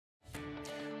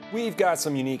We've got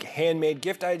some unique handmade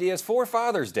gift ideas for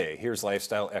Father's Day. Here's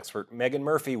lifestyle expert Meaghan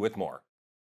Murphy with more.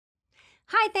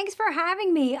 Hi, thanks for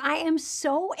having me. I am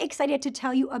so excited to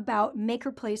tell you about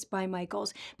Maker Place by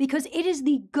Michaels because it is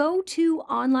the go-to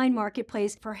online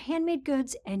marketplace for handmade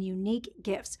goods and unique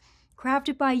gifts.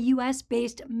 Crafted by US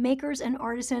based makers and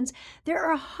artisans, there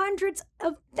are hundreds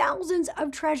of thousands of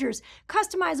treasures,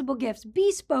 customizable gifts,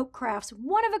 bespoke crafts,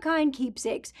 one of a kind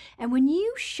keepsakes. And when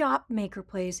you shop Maker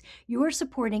Place, you are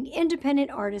supporting independent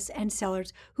artists and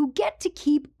sellers who get to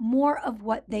keep more of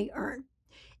what they earn.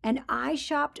 And I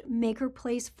shopped Maker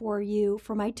Place for you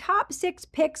for my top 6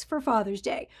 picks for Father's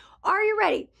Day. Are you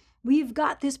ready? We've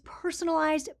got this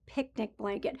personalized picnic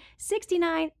blanket,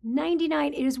 $69.99.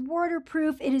 It is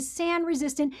waterproof, it is sand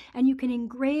resistant, and you can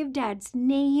engrave Dad's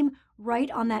name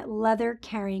right on that leather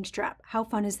carrying strap. How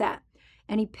fun is that?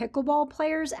 Any pickleball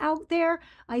players out there?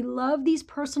 I love these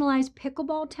personalized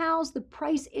pickleball towels. The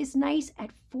price is nice at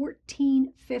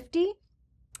 $14.50.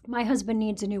 My husband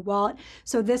needs a new wallet,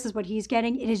 so this is what he's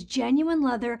getting. It is genuine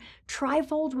leather,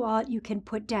 tri-fold wallet. You can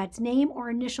put Dad's name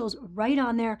or initials right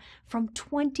on there from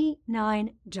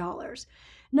 $29.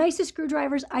 Nicest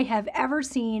screwdrivers I have ever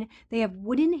seen. They have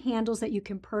wooden handles that you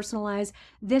can personalize.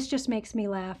 This just makes me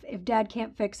laugh. If Dad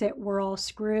can't fix it, we're all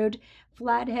screwed.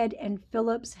 Flathead and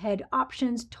Phillips head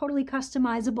options, totally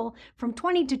customizable from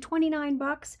 20 to 29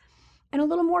 bucks. And a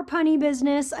little more punny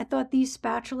business. I thought these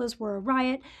spatulas were a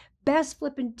riot. Best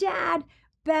flippin' dad,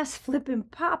 best flippin'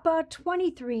 papa,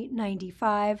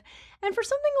 $23.95. And for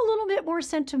something a little bit more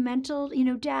sentimental,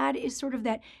 dad is sort of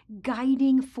that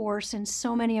guiding force in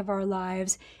so many of our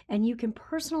lives. And you can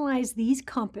personalize these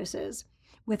compasses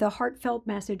with a heartfelt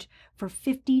message for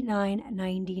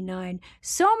 $59.99.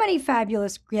 So many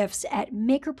fabulous gifts at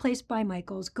Maker Place by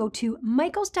Michaels. Go to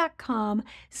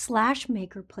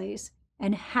michaels.com/makerplace.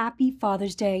 And happy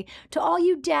Father's Day to all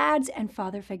you dads and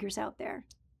father figures out there.